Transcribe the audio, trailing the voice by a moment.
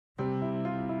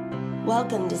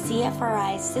Welcome to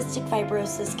CFRI's Cystic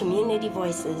Fibrosis Community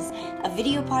Voices, a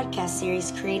video podcast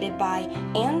series created by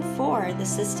and for the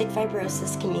cystic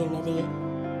fibrosis community.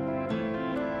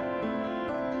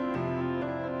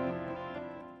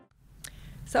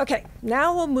 So, okay,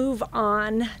 now we'll move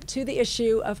on to the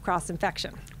issue of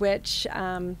cross-infection, which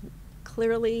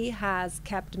clearly has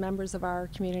kept members of our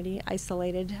community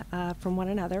isolated from one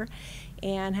another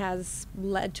and has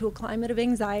led to a climate of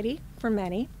anxiety for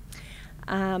many.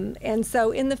 And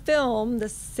so in the film, the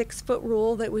 6-foot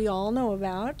rule that we all know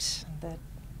about, that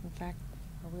in fact,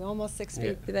 are we almost 6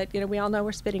 feet, that we all know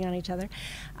we're spitting on each other.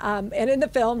 And in the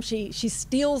film, she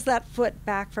steals that foot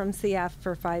back from CF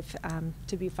for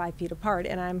to be 5 feet apart.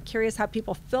 And I'm curious how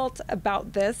people felt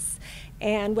about this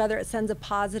and whether it sends a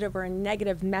positive or a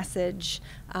negative message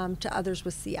to others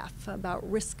with CF about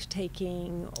risk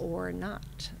taking or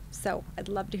not. So I'd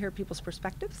love to hear people's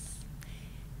perspectives.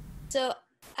 So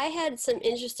I had some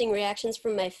interesting reactions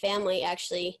from my family,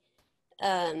 actually.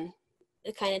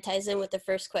 It kind of ties in with the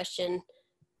first question.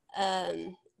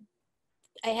 I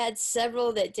had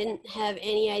several that didn't have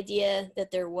any idea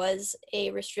that there was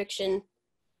a restriction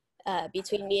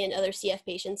between me and other CF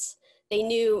patients. They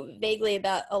knew vaguely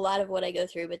about a lot of what I go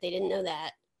through, but they didn't know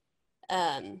that.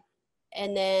 And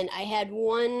then I had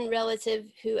one relative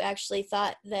who actually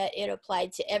thought that it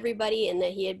applied to everybody and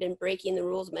that he had been breaking the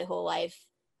rules my whole life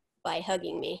by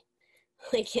hugging me,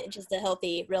 like just a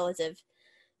healthy relative.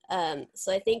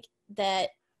 So I think that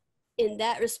in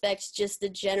that respect, just the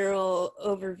general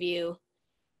overview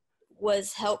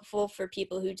was helpful for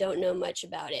people who don't know much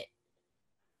about it.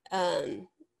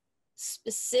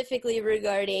 Specifically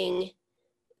regarding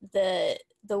the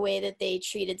way that they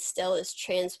treated Stella's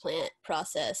transplant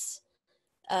process.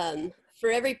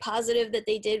 For every positive that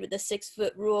they did with the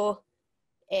 6-foot rule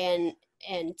and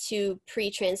 2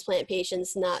 pre-transplant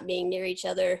patients not being near each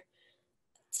other,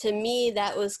 to me,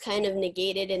 that was kind of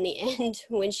negated in the end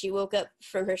when she woke up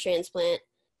from her transplant.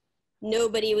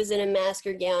 Nobody was in a mask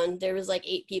or gown. There was like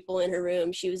 8 people in her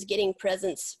room. She was getting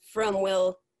presents from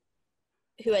Will,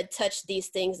 who had touched these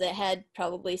things that had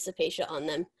probably Cepacia on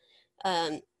them.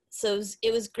 So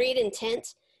it was great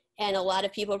intent, and a lot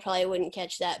of people probably wouldn't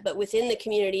catch that. But within the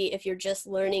community, if you're just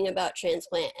learning about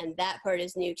transplant and that part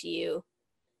is new to you,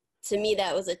 to me,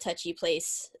 that was a touchy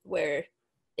place where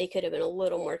they could have been a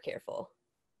little more careful.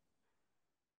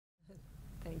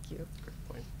 Thank you. Great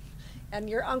point. And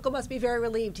your uncle must be very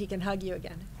relieved he can hug you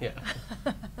again. Yeah.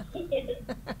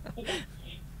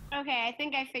 Okay, I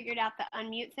think I figured out the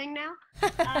unmute thing now.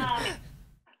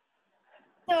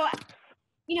 So,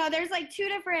 there's like 2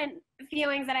 different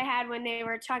feelings that I had when they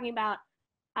were talking about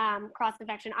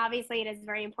cross-infection. Obviously, it is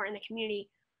very important in the community.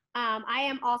 I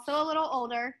am also a little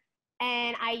older,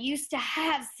 and I used to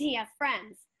have CF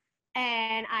friends,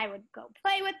 and I would go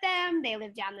play with them. They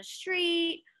lived down the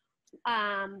street.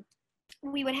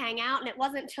 We would hang out, and it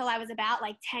wasn't until I was about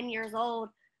like 10 years old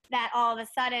that all of a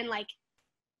sudden, like,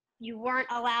 you weren't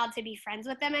allowed to be friends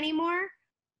with them anymore.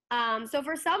 So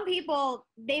for some people,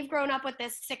 they've grown up with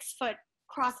this 6-foot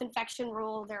cross-infection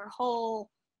rule their whole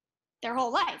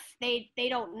life. They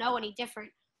don't know any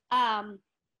different.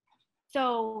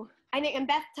 So I think, and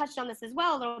Beth touched on this as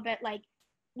well a little bit, like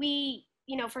we,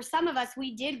 for some of us,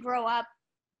 we did grow up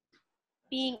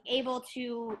being able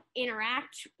to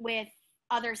interact with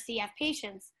other CF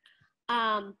patients.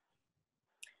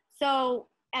 So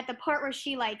at the part where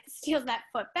she like steals that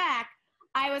foot back,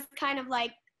 I was kind of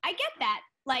like, I get that.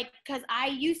 Like, cause I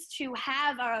used to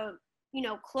have a,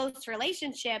 close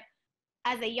relationship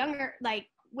as a younger, like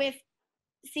with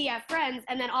CF friends.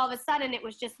 And then all of a sudden it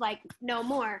was just like, no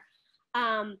more.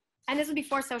 And this was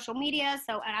before social media.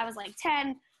 And I was like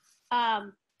 10.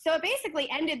 So it basically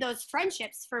ended those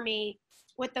friendships for me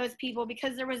with those people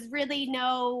because there was really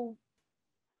no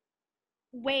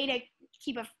way to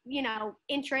keep a,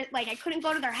 interest. Like I couldn't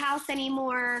go to their house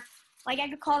anymore. Like I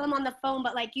could call them on the phone,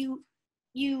 but like when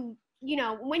you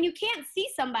can't see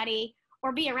somebody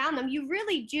or be around them, you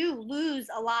really do lose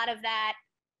a lot of that,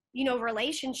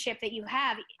 relationship that you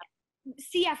have,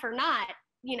 CF or not,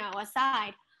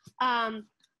 aside.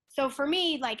 So for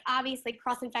me, like obviously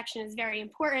cross-infection is very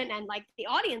important, and like the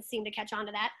audience seemed to catch on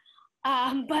to that.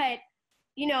 But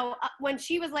when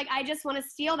she was like, I just want to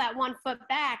steal that 1 foot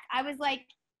back, I was like,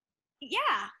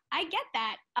 yeah, I get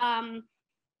that. CF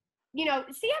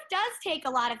does take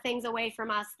a lot of things away from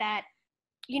us that,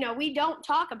 we don't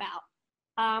talk about.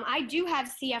 I do have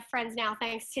CF friends now,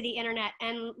 thanks to the internet.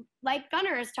 And like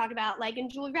Gunnar has talked about, like, and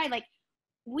Julie Gray, like,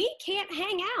 we can't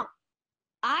hang out.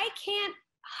 I can't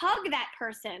hug that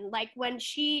person. Like when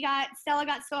Stella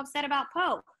got so upset about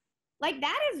Poe, like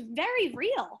that is very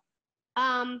real.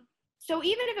 So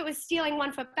even if it was stealing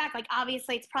 1 foot back, like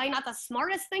obviously it's probably not the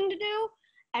smartest thing to do.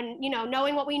 And, you know,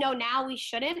 knowing what we know now, we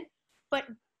shouldn't. But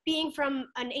being from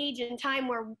an age and time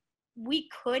where we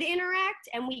could interact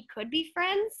and we could be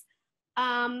friends,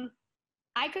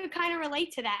 I could kind of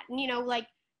relate to that. And, you know, like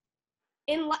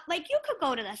like you could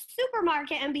go to the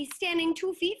supermarket and be standing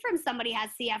 2 feet from somebody who has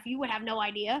CF. You would have no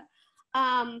idea.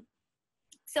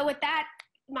 So with that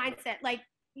mindset, like,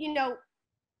 you know,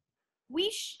 we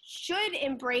should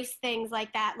embrace things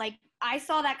like that. Like I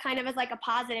saw that kind of as like a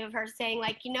positive of her saying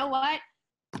like, you know what,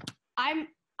 I'm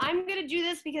going to do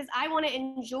this because I want to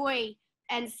enjoy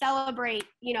and celebrate,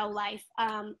 you know, life.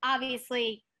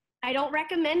 Obviously I don't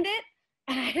recommend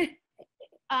it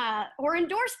or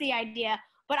endorse the idea,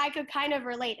 but I could kind of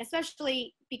relate,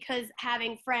 especially because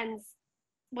having friends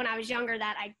when I was younger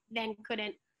that I then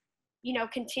couldn't, you know,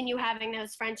 continue having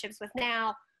those friendships with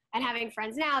now, and having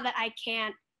friends now that I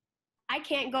can't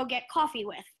go get coffee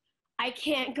with. I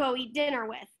can't go eat dinner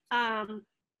with.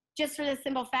 Just for the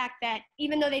simple fact that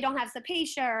even though they don't have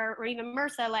Sapatia or even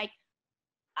MRSA, like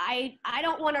I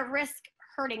don't want to risk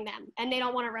hurting them and they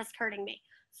don't want to risk hurting me.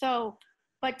 So,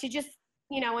 but to just,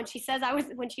 you know, when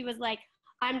she was like,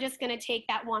 I'm just going to take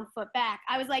that 1 foot back.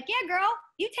 I was like, yeah, girl,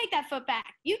 you take that foot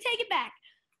back. You take it back.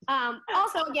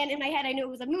 Also, again, in my head, I knew it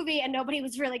was a movie and nobody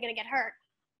was really going to get hurt.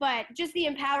 But just the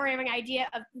empowering idea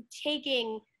of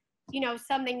taking, you know,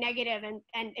 something negative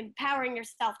and empowering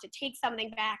yourself to take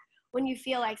something back when you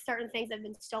feel like certain things have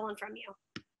been stolen from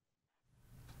you.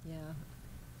 Yeah.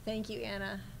 Thank you,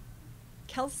 Anna.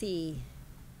 Kelsey.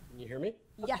 Can you hear me?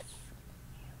 Yes.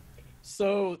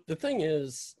 So the thing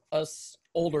is, us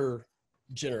older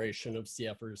generation of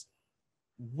CFers,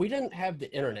 we didn't have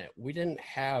the internet. We didn't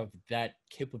have that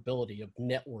capability of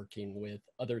networking with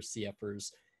other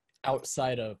CFers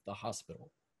outside of the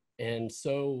hospital. And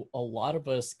so a lot of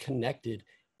us connected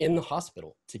in the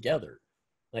hospital together.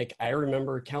 Like I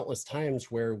remember countless times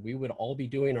where we would all be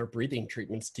doing our breathing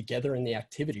treatments together in the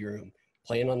activity room,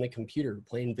 playing on the computer,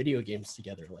 playing video games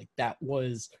together. Like that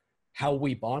was how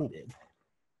we bonded.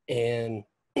 And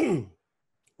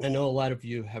I know a lot of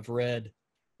you have read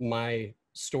my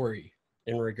story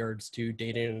in regards to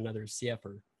dating another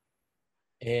CFer.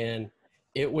 And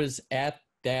it was at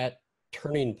that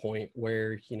turning point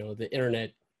where, you know, the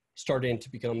internet starting to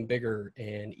become bigger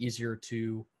and easier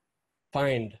to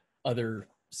find other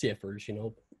CFers, you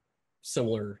know,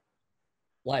 similar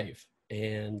life.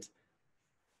 And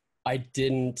I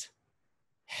didn't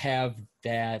have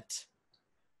that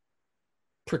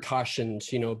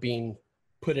precautions, you know, being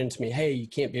put into me, hey, you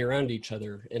can't be around each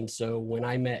other. And so when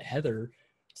I met Heather,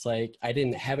 it's like I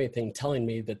didn't have anything telling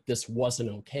me that this wasn't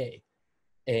okay.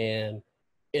 And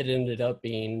it ended up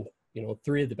being, you know,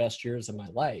 3 of the best years of my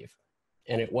life.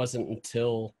 And it wasn't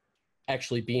until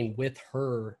actually being with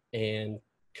her and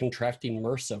contracting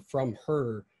MRSA from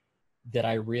her that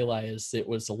I realized it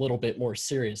was a little bit more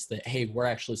serious, that, hey, we're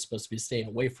actually supposed to be staying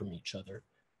away from each other.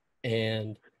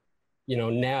 And, you know,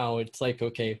 now it's like,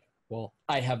 okay, well,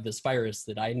 I have this virus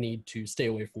that I need to stay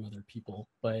away from other people.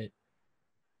 But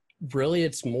really,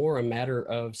 it's more a matter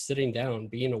of sitting down,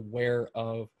 being aware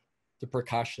of the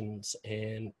precautions,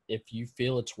 and if you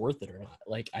feel it's worth it or not.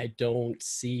 Like, I don't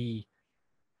see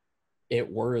it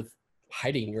worth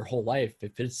hiding your whole life.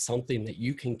 If it's something that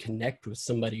you can connect with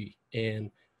somebody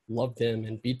and love them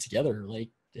and be together, like,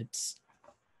 it's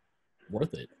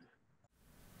worth it.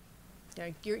 Yeah,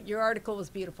 your article was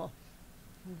beautiful,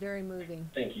 very moving.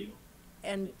 Thank you.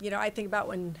 And, you know, I think about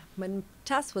when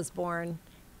Tess was born,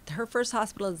 her first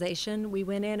hospitalization, we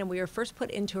went in and we were first put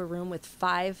into a room with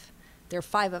 5. There are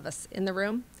 5 of us in the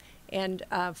room, and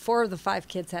 4 of the 5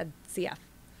 kids had CF.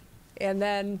 And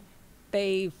then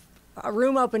a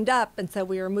room opened up, and so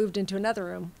we were moved into another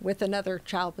room with another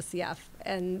child with CF.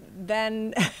 And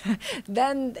then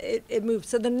it moved.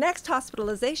 So the next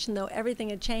hospitalization, though, everything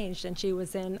had changed, and she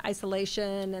was in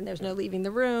isolation, and there's no leaving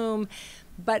the room.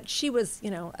 But she was, you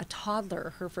know, a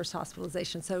toddler, her first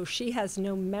hospitalization. So she has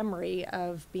no memory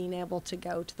of being able to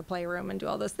go to the playroom and do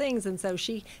all those things. And so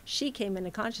she came into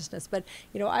consciousness. But,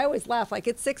 you know, I always laugh, like,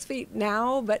 it's 6 feet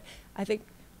now, but I think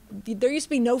there used to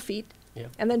be no feet. Yeah.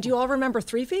 And then do you all remember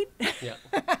 3 feet? Yeah.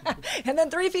 And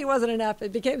then 3 feet wasn't enough.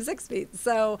 It became 6 feet.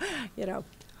 So, you know,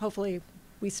 hopefully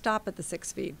we stop at the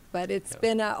 6 feet. But it's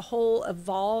been a whole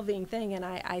evolving thing. And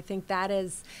I think that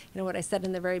is, you know, what I said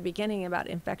in the very beginning about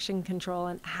infection control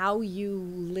and how you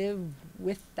live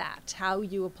with that, how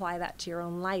you apply that to your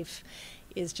own life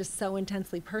is just so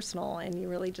intensely personal. And you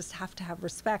really just have to have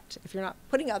respect if you're not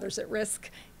putting others at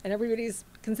risk and everybody's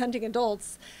consenting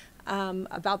adults.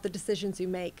 about the decisions you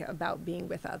make about being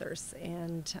with others.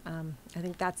 And I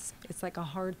think it's like a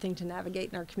hard thing to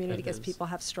navigate in our community because people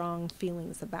have strong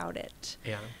feelings about it.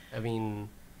 Yeah, I mean,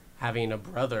 having a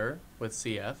brother with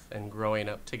CF and growing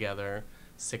up together,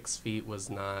 6 feet was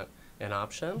not an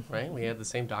option, right? We had the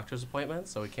same doctor's appointment,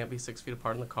 so we can't be 6 feet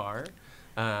apart in the car,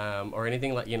 or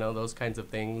anything like, those kinds of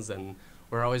things. And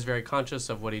we're always very conscious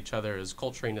of what each other is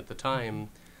culturing at the time.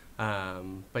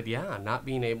 But yeah, not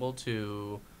being able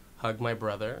to hug my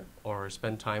brother or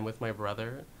spend time with my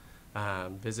brother,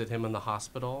 visit him in the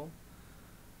hospital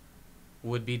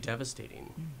would be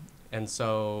devastating. And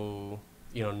so,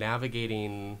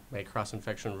 navigating my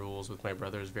cross-infection rules with my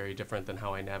brother is very different than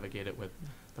how I navigate it with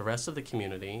the rest of the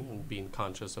community, and being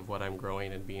conscious of what I'm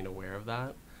growing and being aware of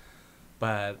that.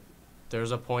 But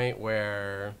there's a point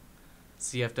where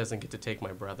CF doesn't get to take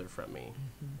my brother from me,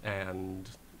 and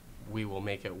we will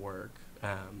make it work.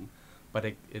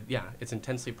 But it's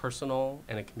intensely personal,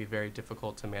 and it can be very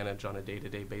difficult to manage on a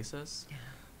day-to-day basis.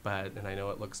 And I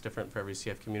know it looks different for every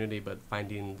CF community, but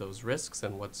finding those risks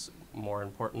and what's more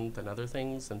important than other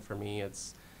things. And for me,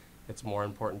 it's more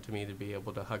important to me to be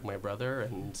able to hug my brother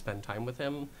and spend time with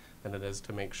him than it is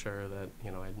to make sure that,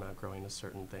 I'm not growing a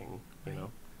certain thing,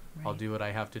 Right. I'll do what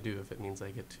I have to do if it means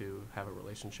I get to have a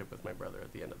relationship with my brother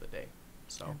at the end of the day.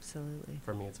 So absolutely,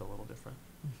 for me, it's a little different.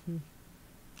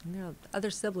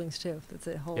 Other siblings too. That's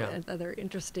a whole other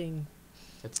interesting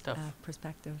it's tough.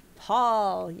 Perspective.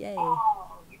 Paul, yay.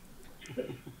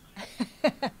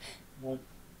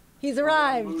 He's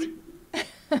arrived.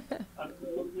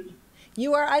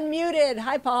 You are unmuted.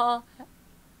 Hi, Paul.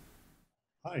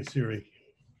 Hi, Siri.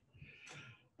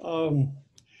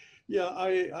 Yeah,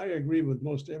 I agree with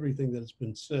most everything that's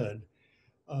been said.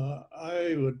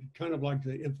 I would kind of like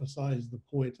to emphasize the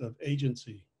point of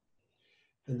agency.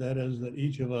 And that is that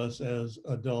each of us as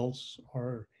adults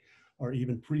or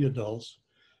even pre-adults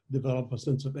develop a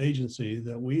sense of agency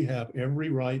that we have every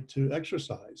right to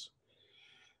exercise.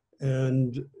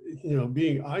 And,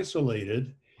 being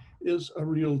isolated is a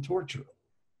real torture.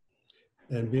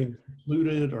 And being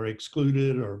included or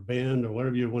excluded or banned or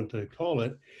whatever you want to call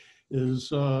it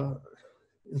is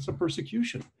it's a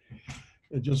persecution.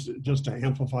 And just to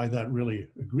amplify that really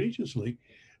egregiously,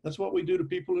 that's what we do to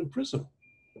people in prison.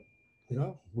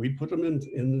 We put them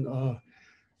in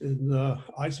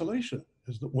isolation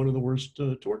as one of the worst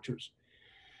tortures.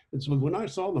 And so when I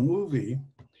saw the movie,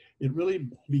 it really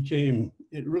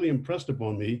impressed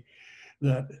upon me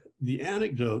that the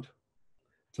antidote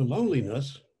to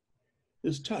loneliness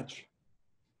is touch.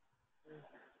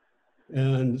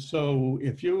 And so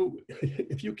if you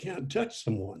can't touch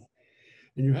someone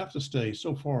and you have to stay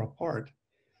so far apart,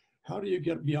 how do you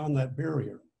get beyond that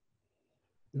barrier?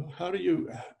 How do you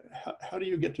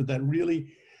get to that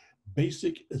really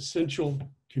basic, essential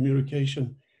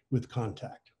communication with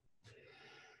contact?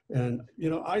 And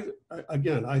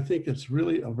I think it's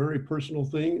really a very personal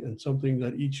thing and something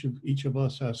that each of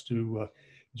us has to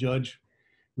judge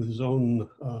with his own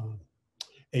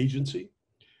agency,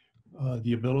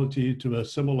 the ability to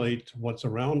assimilate what's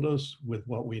around us with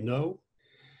what we know.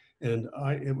 And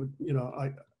I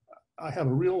have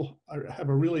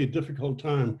a really difficult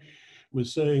time with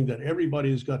saying that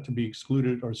everybody's got to be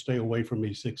excluded or stay away from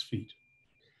me 6 feet.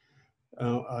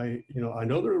 I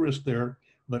know there are risks there,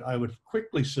 but I would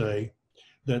quickly say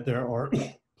that there are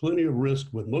plenty of risk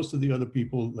with most of the other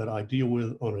people that I deal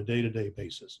with on a day-to-day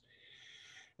basis.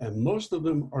 And most of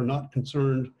them are not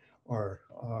concerned or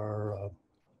are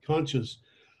conscious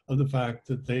of the fact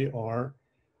that they are,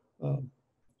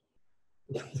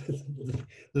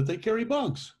 that they carry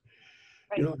bugs.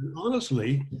 Right.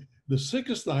 Honestly, the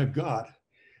sickest I've got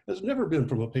has never been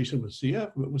from a patient with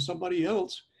CF, but with somebody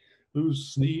else who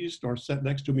sneezed or sat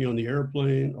next to me on the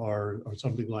airplane or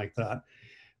something like that.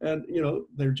 And,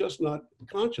 they're just not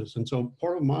conscious. And so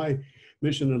part of my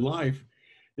mission in life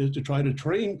is to try to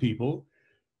train people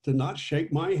to not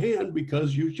shake my hand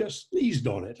because you just sneezed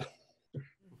on it.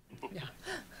 Yeah.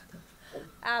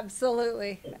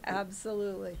 Absolutely.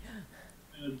 Absolutely.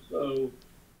 And so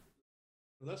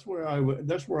that's where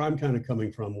I'm kind of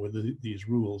coming from with these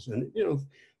rules. And,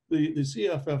 the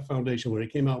CFF Foundation, when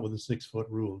it came out with the 6 foot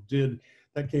rule,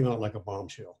 that came out like a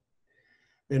bombshell.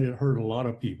 And it hurt a lot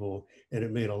of people, and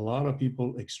it made a lot of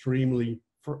people extremely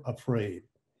afraid.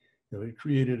 It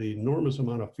created an enormous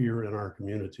amount of fear in our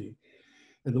community.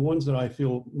 And the ones that I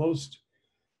feel most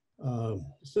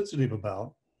sensitive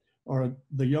about are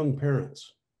the young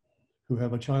parents who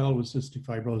have a child with cystic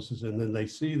fibrosis, and then they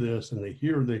see this and they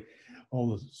hear all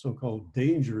the so-called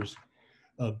dangers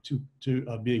of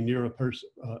being near a person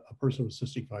with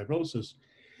cystic fibrosis,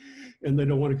 and they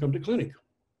don't want to come to clinic.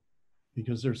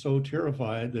 because they're so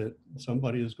terrified that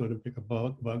somebody is going to pick a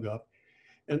bug up.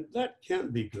 And that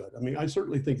can't be good. I mean, I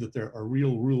certainly think that there are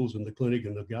real rules in the clinic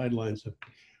and the guidelines that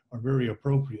are very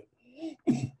appropriate.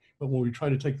 But when we try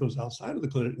to take those outside of the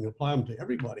clinic and apply them to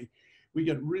everybody, we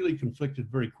get really conflicted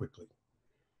very quickly.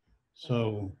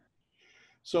 So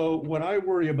what I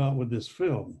worry about with this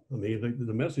film, I mean,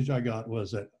 the message I got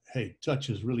was that, hey, touch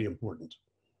is really important,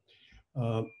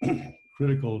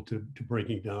 critical to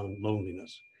breaking down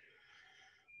loneliness.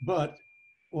 But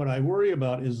what I worry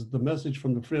about is the message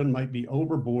from the film might be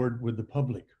overboard with the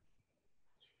public.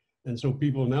 And so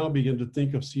people now begin to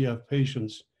think of CF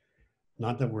patients,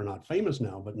 not that we're not famous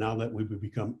now, but now that we've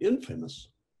become infamous,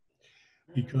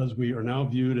 because we are now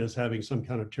viewed as having some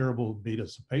kind of terrible beta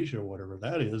sapacea or whatever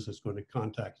that is, that's going to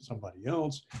contact somebody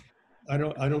else. I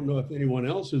don't know if anyone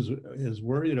else is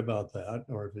worried about that,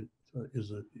 or if it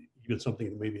is even something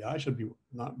that maybe I should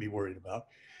not be worried about.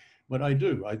 But I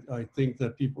do. I think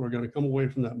that people are going to come away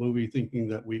from that movie thinking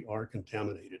that we are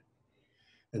contaminated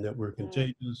and that we're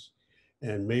contagious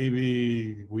and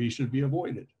maybe we should be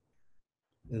avoided.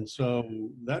 And so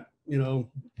that, you know,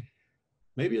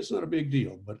 maybe it's not a big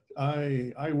deal, but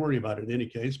I worry about it in any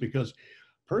case, because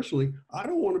personally, I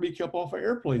don't want to be kept off of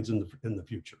airplanes in the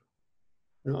future.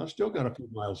 You know, I still got a few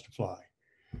miles to fly.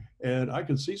 And I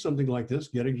can see something like this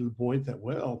getting to the point that,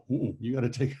 well, you got to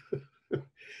take,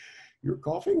 you're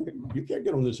coughing, you can't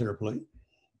get on this airplane.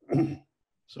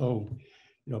 So,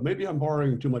 you know, maybe I'm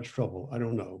borrowing too much trouble. I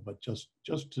don't know, but just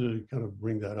to kind of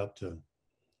bring that up to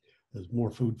as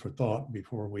more food for thought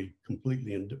before we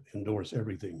completely endorse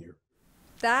everything here.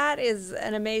 That is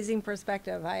an amazing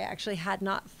perspective. I actually had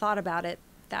not thought about it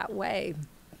that way.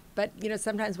 But, you know,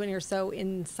 sometimes when you're so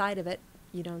inside of it,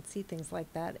 you don't see things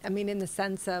like that. I mean, in the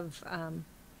sense of,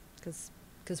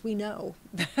 because we know.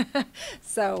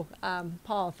 So,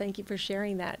 Paul, thank you for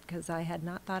sharing that, because I had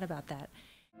not thought about that.